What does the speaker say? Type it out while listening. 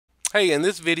Hey, in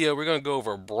this video, we're going to go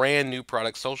over a brand new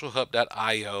product,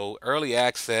 SocialHub.io, early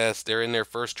access. They're in their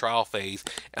first trial phase.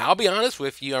 And I'll be honest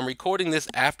with you, I'm recording this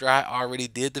after I already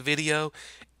did the video,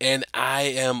 and I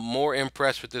am more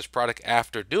impressed with this product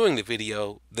after doing the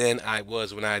video than I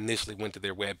was when I initially went to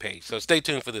their webpage. So stay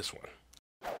tuned for this one.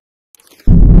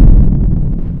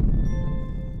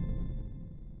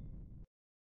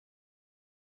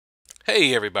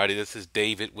 Hey everybody, this is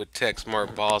David with Tech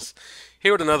Smart Boss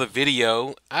here with another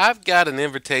video. I've got an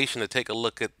invitation to take a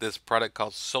look at this product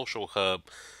called Social Hub,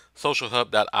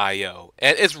 SocialHub.io.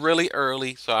 And it's really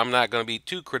early, so I'm not going to be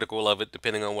too critical of it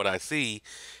depending on what I see.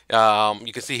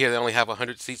 You can see here they only have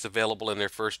 100 seats available in their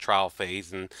first trial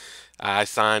phase, and I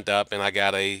signed up and I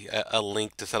got a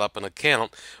link to set up an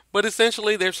account. But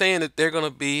essentially they're saying that they're going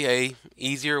to be a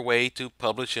easier way to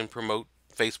publish and promote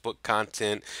Facebook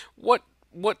content. What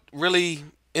really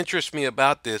interests me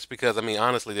about this, because I mean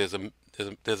honestly there's a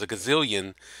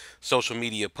gazillion social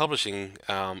media publishing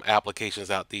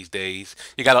applications out these days.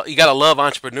 You gotta love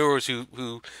entrepreneurs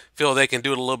who feel they can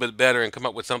do it a little bit better and come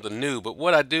up with something new. But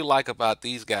what I do like about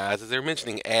these guys is they're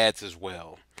mentioning ads as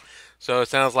well. So it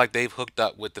sounds like they've hooked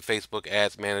up with the Facebook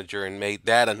Ads Manager and made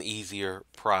that an easier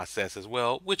process as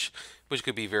well, which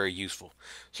could be very useful.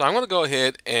 So I'm going to go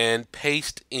ahead and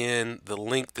paste in the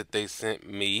link that they sent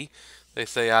me. They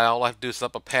say all I have to do is set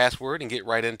up a password and get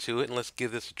right into it, and let's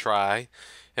give this a try.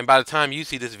 And by the time you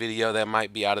see this video, that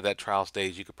might be out of that trial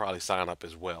stage. You could probably sign up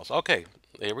as well. So okay,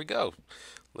 there we go.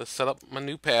 Let's set up my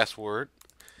new password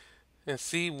and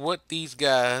see what these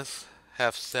guys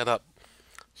have set up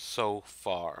so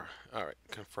far. All right,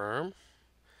 confirm.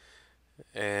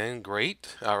 And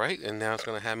great. All right, and now it's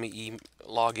going to have me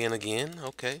log in again.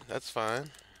 Okay, that's fine.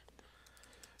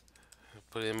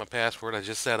 Put in my password I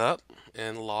just set up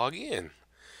and log in.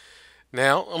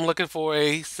 Now I'm looking for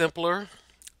a simpler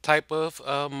type of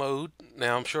mode.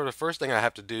 Now I'm sure the first thing I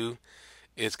have to do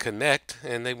is connect,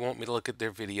 and they want me to look at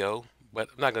their video, but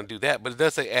I'm not going to do that. But it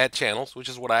does say add channels, which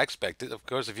is what I expected. Of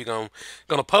course, if you're going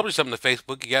to publish something to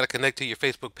Facebook, you got to connect to your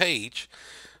Facebook page.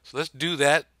 So let's do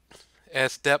that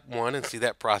as step one and see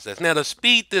that process. Now to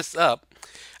speed this up,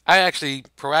 I actually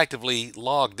proactively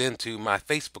logged into my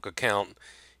Facebook account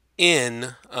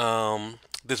in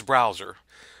this browser.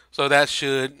 So that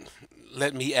should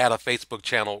let me add a Facebook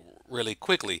channel really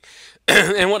quickly.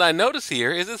 And what I notice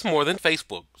here is it's more than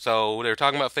Facebook. So they're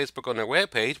talking about Facebook on their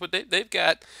webpage, but they've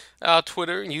got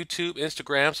Twitter, YouTube,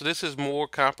 Instagram. So this is more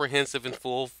comprehensive and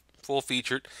full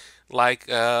featured, like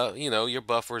your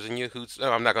buffers and your hoots.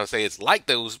 I'm not going to say it's like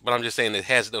those, but I'm just saying it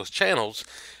has those channels.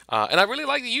 And I really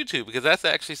like the YouTube because that's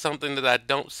actually something that I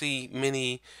don't see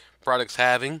many products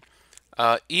having.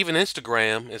 Even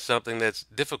Instagram is something that's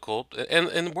difficult, and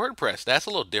WordPress, that's a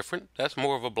little different. That's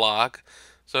more of a blog,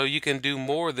 so you can do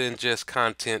more than just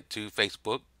content to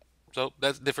Facebook. So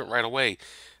that's different right away.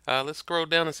 Let's scroll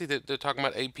down and see that they're talking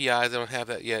about APIs. They don't have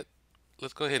that yet.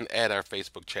 Let's go ahead and add our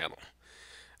Facebook channel.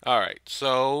 All right,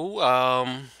 so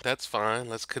that's fine.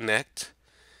 Let's connect,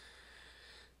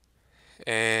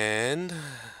 and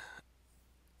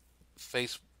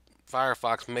face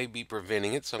Firefox may be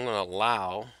preventing it, so I'm going to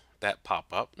allow that pop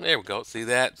up. There we go. See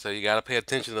that? So you got to pay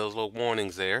attention to those little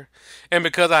warnings there. And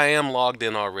because I am logged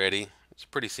in already, it's a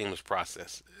pretty seamless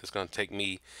process. It's going to take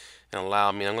me and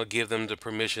allow me. I'm going to give them the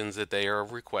permissions that they are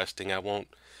requesting. I won't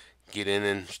get in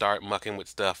and start mucking with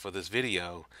stuff for this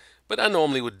video, but I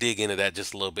normally would dig into that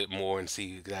just a little bit more and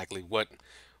see exactly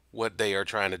what they are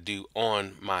trying to do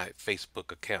on my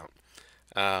Facebook account.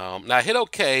 Now I hit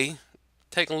OK.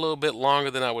 Taking a little bit longer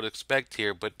than I would expect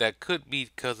here, but that could be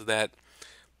because of that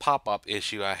pop-up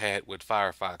issue I had with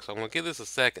Firefox. So I'm going to give this a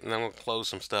second, and I'm going to close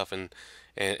some stuff and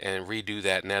redo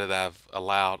that now that I've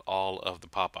allowed all of the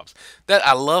pop-ups. That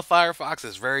I love Firefox.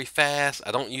 It's very fast.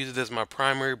 I don't use it as my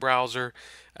primary browser,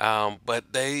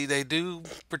 but they do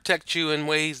protect you in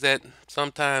ways that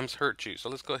sometimes hurt you. So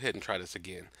let's go ahead and try this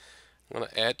again. I'm going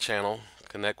to add channel,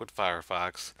 connect with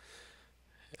Firefox,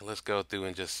 and let's go through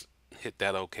and just hit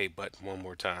that OK button one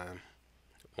more time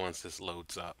once this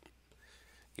loads up.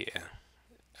 Yeah,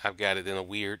 I've got it in a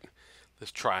weird.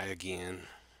 Let's try again.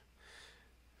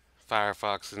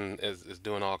 Firefox is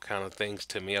doing all kind of things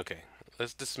to me. Okay,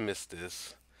 let's dismiss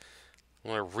this.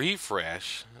 I'm going to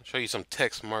refresh. I'll show you some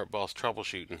Tech Smart Boss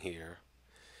troubleshooting here.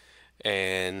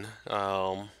 And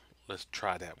let's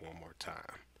try that one more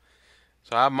time.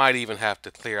 So I might even have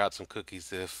to clear out some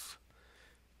cookies if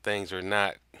things are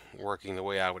not working the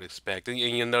way I would expect. And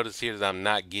you'll notice here that I'm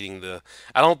not getting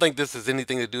I don't think this has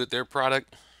anything to do with their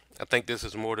product. I think this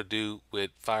is more to do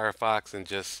with Firefox and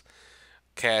just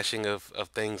caching of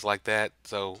things like that.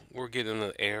 So we're getting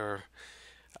an error.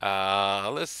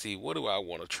 Let's see, what do I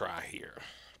want to try here?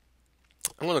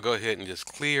 I'm going to go ahead and just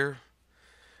clear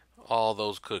all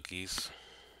those cookies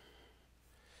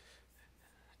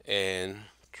and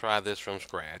try this from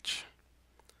scratch.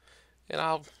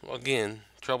 And again,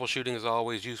 troubleshooting is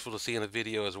always useful to see in a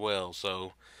video as well.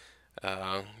 So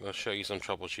I'm going to show you some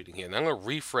troubleshooting here. And I'm going to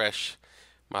refresh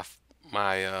my,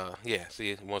 yeah,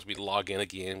 see, it wants me to log in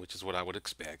again, which is what I would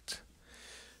expect.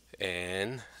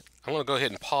 And I'm going to go ahead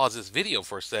and pause this video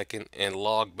for a second and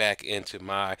log back into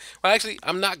well, actually,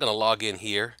 I'm not going to log in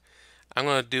here. I'm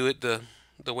going to do it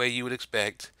the way you would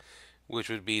expect, which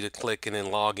would be to click and then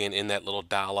log in that little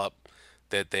dial up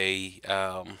that they're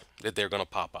going to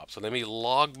pop up. So let me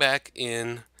log back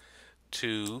in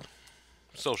to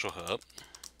SocialHub.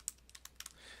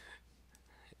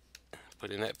 Put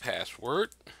in that password.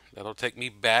 That'll take me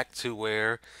back to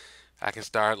where I can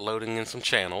start loading in some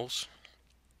channels.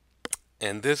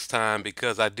 And this time,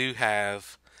 because I do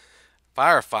have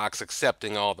Firefox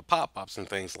accepting all the pop-ups and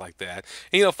things like that.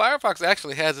 And, you know, Firefox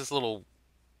actually has this little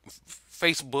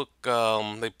Facebook,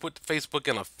 they put Facebook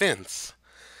in a fence.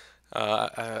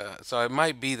 So it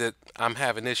might be that I'm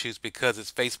having issues because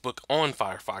it's Facebook on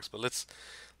Firefox. But let's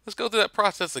go through that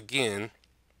process again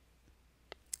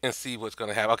and see what's going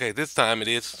to happen. Okay, this time it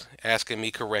is asking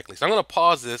me correctly. So I'm going to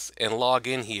pause this and log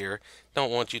in here. Don't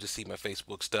want you to see my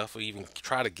Facebook stuff or even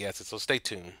try to guess it, so stay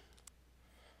tuned.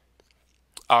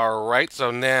 All right, so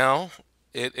now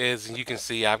it is, and you can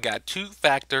see I've got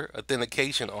two-factor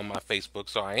authentication on my Facebook,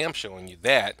 so I am showing you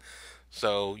that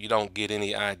so you don't get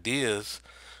any ideas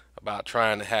about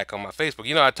trying to hack on my Facebook.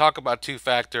 You know, I talk about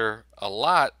two-factor a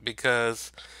lot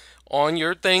because on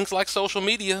your things like social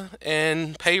media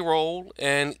and payroll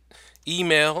and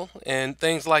email and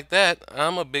things like that,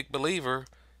 I'm a big believer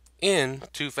in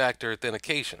two-factor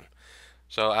authentication.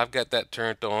 So I've got that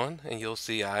turned on, and you'll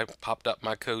see I popped up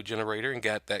my code generator and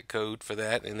got that code for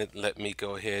that, and it let me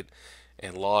go ahead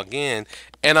and log in,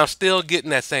 and I'm still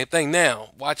getting that same thing. Now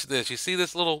watch this. You see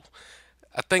this little,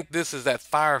 I think this is that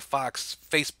Firefox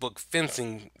Facebook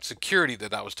fencing security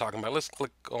that I was talking about. Let's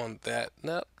click on that.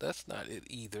 No, that's not it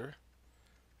either.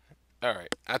 All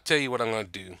right, I'll tell you what I'm going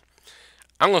to do.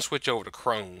 I'm going to switch over to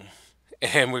Chrome,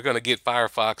 and we're going to get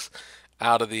Firefox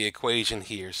out of the equation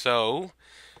here. So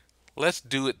let's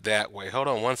do it that way. Hold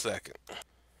on one second.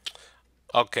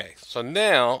 Okay, so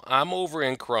now I'm over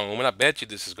in Chrome, and I bet you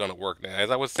this is going to work now.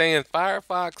 As I was saying,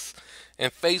 Firefox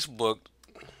and Facebook,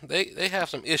 they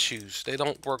have some issues. They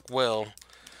don't work well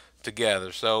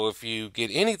together. So if you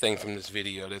get anything from this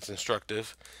video that's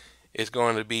instructive, it's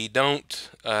going to be don't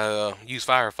use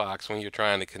Firefox when you're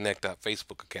trying to connect up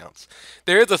Facebook accounts.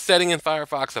 There is a setting in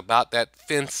Firefox about that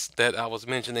fence that I was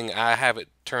mentioning. I have it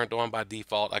turned on by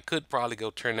default. I could probably go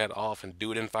turn that off and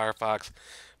do it in Firefox,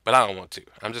 but I don't want to.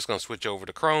 I'm just going to switch over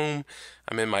to Chrome.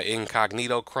 I'm in my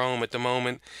incognito Chrome at the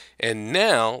moment. And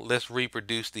now let's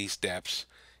reproduce these steps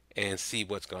and see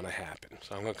what's going to happen.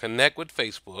 So I'm going to connect with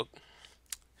Facebook.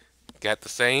 Got the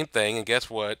same thing, and guess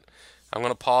what? I'm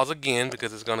going to pause again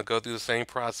because it's going to go through the same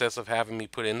process of having me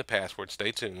put in the password.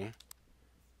 Stay tuned.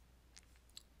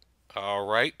 All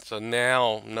right, so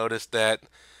now notice that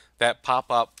that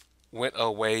pop-up went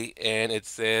away and it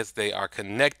says they are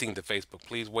connecting to Facebook.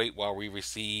 Please wait while we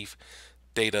receive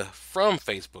data from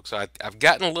Facebook. So I've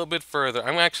gotten a little bit further.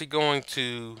 I'm actually going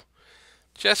to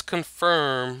just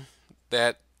confirm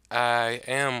that I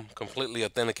am completely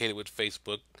authenticated with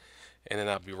Facebook, and then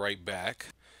I'll be right back.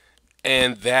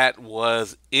 And that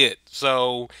was it.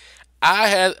 So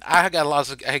I got a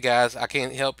lot of, hey guys, I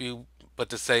can't help you but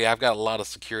to say I've got a lot of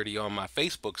security on my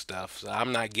Facebook stuff, so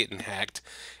I'm not getting hacked.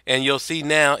 And you'll see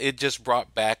now it just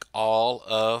brought back all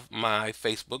of my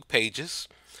Facebook pages.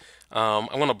 I'm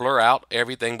going to blur out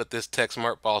everything but this Tech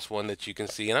Smart Boss one that you can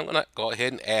see, and I'm going to go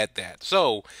ahead and add that.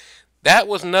 So that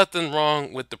was nothing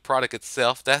wrong with the product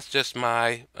itself. That's just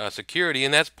my security,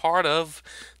 and that's part of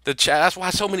the chat. That's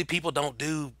why so many people don't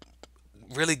do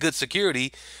really good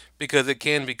security, because it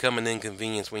can become an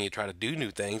inconvenience when you try to do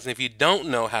new things. And if you don't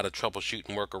know how to troubleshoot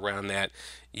and work around that,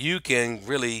 you can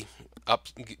really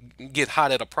get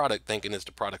hot at a product thinking it's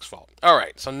the product's fault. All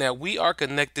right, so now we are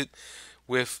connected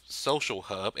with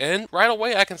SocialHub, and right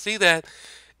away I can see that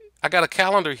I got a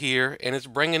calendar here and it's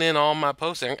bringing in all my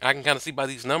posts. I can kind of see by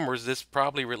these numbers this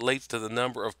probably relates to the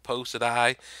number of posts that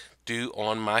I do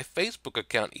on my Facebook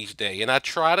account each day. And I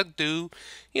try to do,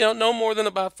 you know, no more than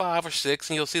about 5 or 6,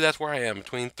 and you'll see that's where I am,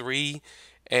 between 3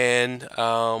 and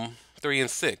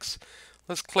 6.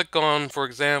 Let's click on, for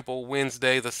example,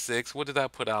 Wednesday the 6th. What did I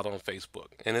put out on Facebook?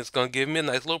 And it's going to give me a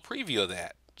nice little preview of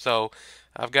that. So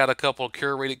I've got a couple of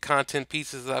curated content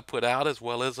pieces that I put out, as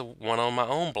well as one on my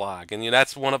own blog. And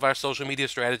that's one of our social media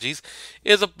strategies,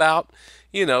 is about,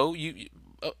 you know,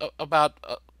 about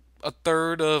a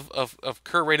third of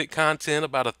curated content,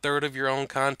 about a third of your own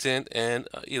content, and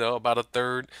about a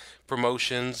third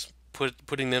promotions,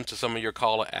 putting them to some of your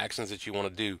call to actions that you want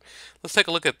to do. Let's take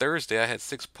a look at Thursday. I had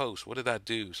 6 posts. What did I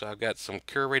do? So I've got some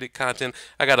curated content.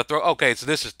 I got to throw. Okay, so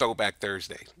this is Throwback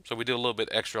Thursday. So we do a little bit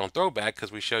extra on Throwback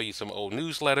because we show you some old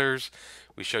newsletters,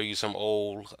 we show you some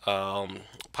old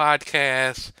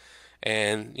podcasts,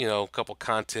 and a couple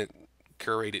content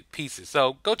curated pieces.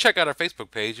 So go check out our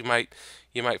Facebook page. You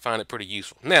might find it pretty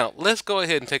useful. Now let's go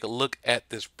ahead and take a look at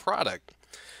this product.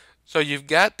 So you've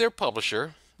got their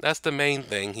publisher. That's the main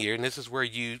thing here, and this is where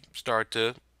you start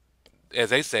to, as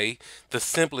they say, the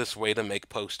simplest way to make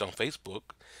posts on Facebook.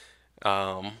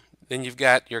 Then you've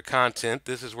got your content.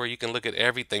 This is where you can look at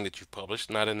everything that you've published,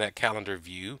 not in that calendar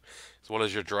view, as well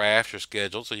as your drafts, your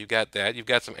schedule. So you've got that. You've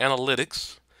got some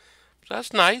analytics. So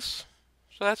that's nice.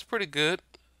 So that's pretty good.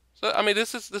 So I mean,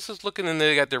 this is looking, and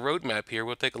they got their roadmap here.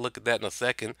 We'll take a look at that in a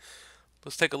second.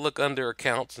 Let's take a look under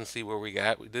accounts and see where we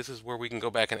got. This is where we can go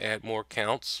back and add more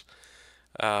accounts.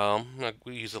 Like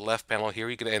we use the left panel here.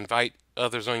 You can invite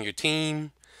others on your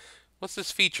team. What's this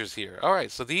features here? All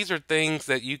right, so these are things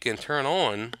that you can turn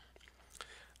on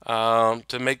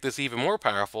to make this even more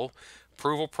powerful.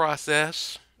 Approval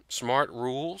process, smart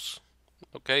rules.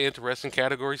 Okay, interesting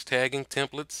categories, tagging,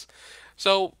 templates.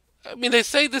 So, I mean, they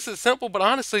say this is simple, but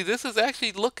honestly, this is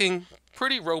actually looking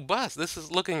pretty robust. This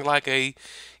is looking like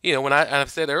when I've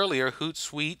said earlier,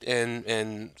 Hootsuite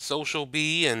and Social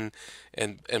Bee and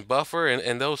Buffer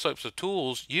and those types of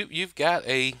tools, you've got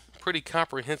a pretty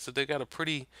comprehensive. They've got a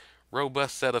pretty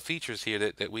robust set of features here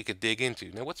that we could dig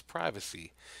into. Now, what's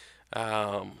privacy?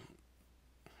 Um,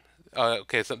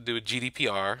 okay, something to do with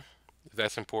GDPR, if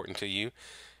that's important to you.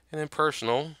 And then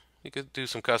personal, you could do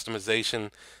some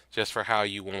customization just for how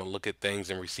you want to look at things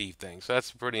and receive things. So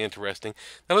that's pretty interesting.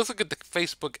 Now let's look at the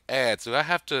Facebook ads. So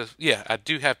I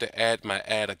do have to add my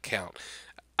ad account.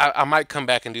 I might come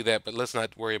back and do that, but let's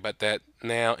not worry about that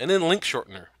now. And then link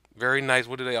shortener. Very nice.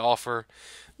 What do they offer?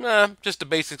 Just the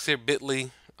basics here,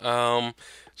 bit.ly.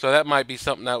 So that might be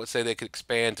something I would say they could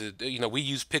expand to. We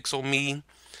use Pixel.me,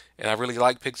 and I really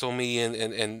like Pixel.me,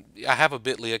 and I have a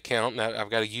bit.ly account, and I've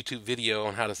got a YouTube video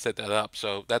on how to set that up,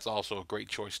 so that's also a great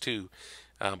choice too.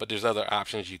 But there's other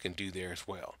options you can do there as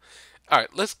well. All right,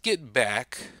 let's get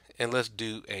back and let's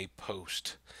do a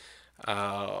post.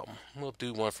 We'll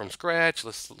do one from scratch.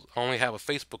 Let's only have a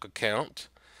Facebook account.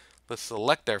 Let's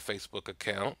select our Facebook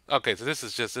account. Okay, so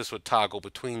this would toggle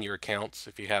between your accounts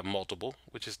if you have multiple,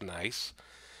 which is nice.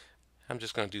 I'm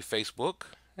just going to do Facebook,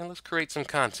 and let's create some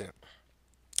content.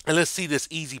 And let's see this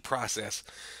easy process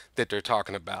that they're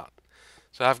talking about.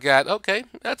 So I've got, okay,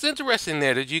 that's interesting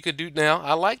there that you could do now.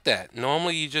 I like that.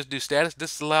 Normally you just do status.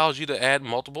 This allows you to add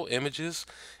multiple images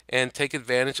and take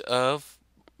advantage of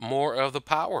more of the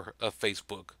power of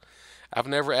Facebook. I've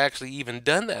never actually even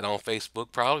done that on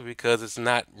Facebook, probably because it's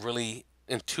not really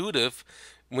intuitive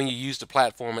when you use the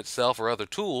platform itself or other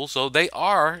tools. So they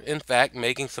are, in fact,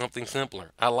 making something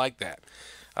simpler. I like that.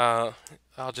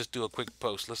 I'll just do a quick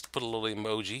post. Let's put a little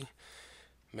emoji.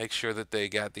 Make sure that they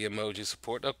got the emoji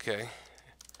support. Okay.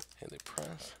 And they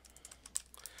press.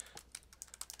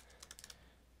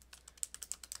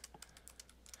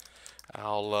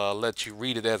 I'll let you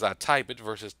read it as I type it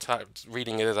versus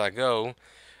reading it as I go.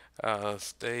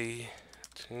 Stay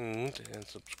tuned and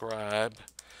subscribe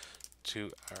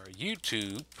to our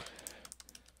YouTube.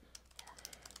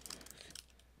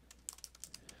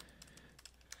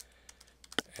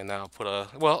 And I'll put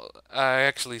I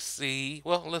actually see,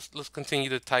 let's continue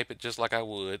to type it just like I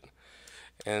would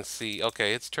and see.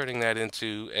 Okay, it's turning that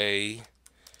into a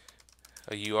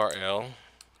URL,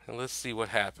 and let's see what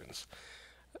happens.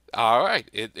 All right,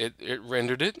 it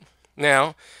rendered it.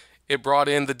 Now, it brought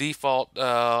in the default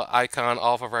icon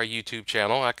off of our YouTube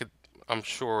channel. I'm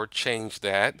sure, change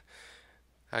that.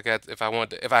 If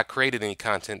I created any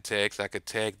content tags, I could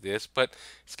tag this, but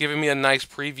it's giving me a nice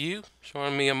preview,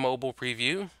 showing me a mobile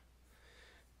preview.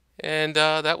 And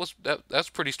that's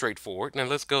pretty straightforward. Now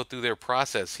let's go through their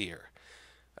process here.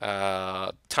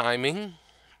 Timing,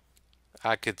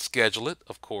 I could schedule it,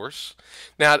 of course.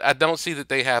 Now I don't see that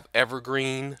they have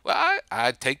evergreen. Well,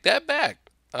 I take that back.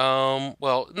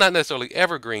 Well, not necessarily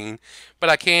evergreen, but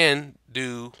I can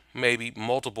do maybe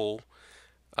multiple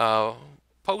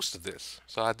posts of this.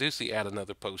 So I do see add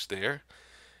another post there.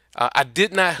 I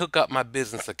did not hook up my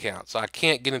business account, so I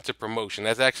can't get into promotion.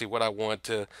 That's actually what I want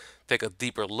to take a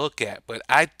deeper look at. But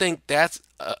I think that's,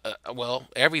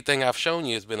 everything I've shown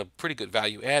you has been a pretty good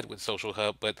value add with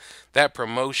SocialHub. But that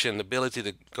promotion, the ability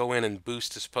to go in and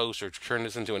boost this post or turn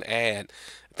this into an ad,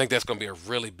 I think that's going to be a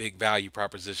really big value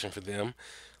proposition for them.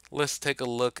 let's take a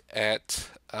look at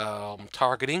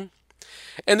targeting.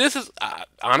 And this is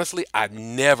honestly, I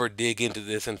never dig into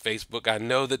this in Facebook. I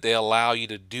know that they allow you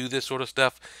to do this sort of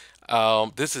stuff.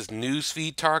 This is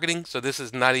newsfeed targeting, so this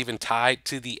is not even tied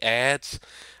to the ads.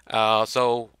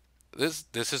 So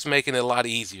this is making it a lot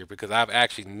easier because I've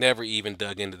actually never even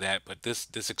dug into that, but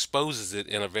this exposes it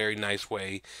in a very nice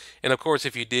way. And of course,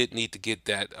 if you did need to get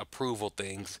that approval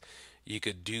things, you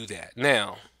could do that.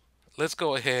 Now, let's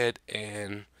go ahead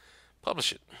and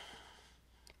publish it.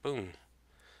 Boom.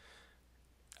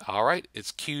 All right,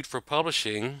 it's queued for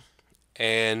publishing,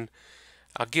 and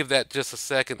I'll give that just a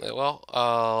second. Well,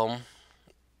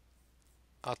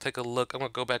 I'll take a look. I'm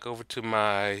gonna go back over to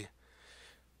my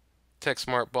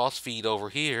TechSmart Boss feed over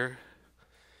here.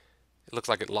 It looks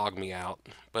like it logged me out,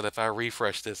 but if I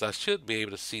refresh this, I should be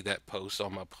able to see that post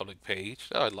on my public page.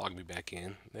 Oh, it logged me back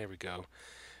in. There we go.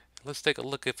 Let's take a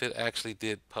look if it actually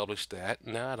did publish that.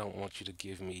 Now I don't want you to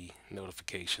give me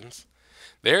notifications.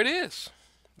 There it is.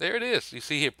 There it is. You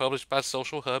see here, published by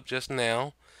SocialHub just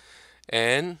now.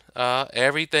 And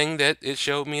everything that it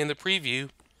showed me in the preview,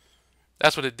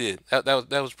 that's what it did.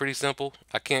 That was pretty simple.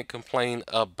 I can't complain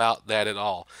about that at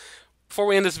all. Before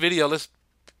we end this video, let's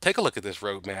take a look at this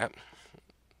roadmap.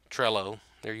 Trello.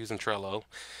 They're using Trello.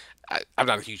 I'm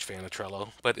not a huge fan of Trello,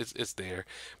 but it's there.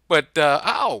 But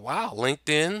oh wow,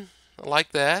 LinkedIn. I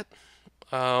like that.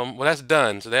 Well, that's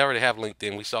done. So they already have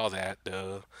LinkedIn. We saw that.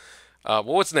 Well,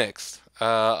 what's next?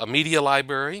 A media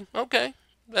library. Okay,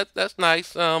 that's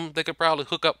nice. They could probably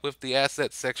hook up with the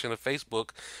assets section of Facebook,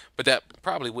 but that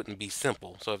probably wouldn't be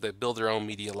simple. So if they build their own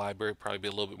media library, it'd probably be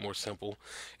a little bit more simple.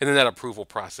 And then that approval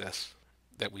process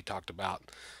that we talked about.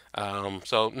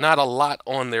 So not a lot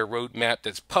on their roadmap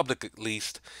that's public at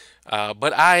least,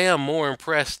 but I am more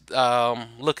impressed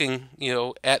looking,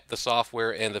 at the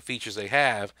software and the features they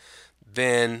have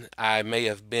than I may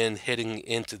have been heading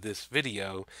into this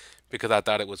video because I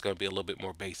thought it was going to be a little bit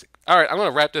more basic. All right, I'm going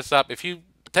to wrap this up. If you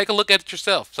take a look at it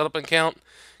yourself, set up an account,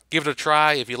 give it a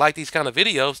try. If you like these kind of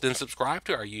videos, then subscribe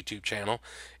to our YouTube channel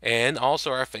and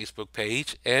also our Facebook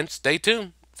page, and stay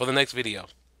tuned for the next video.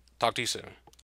 Talk to you soon.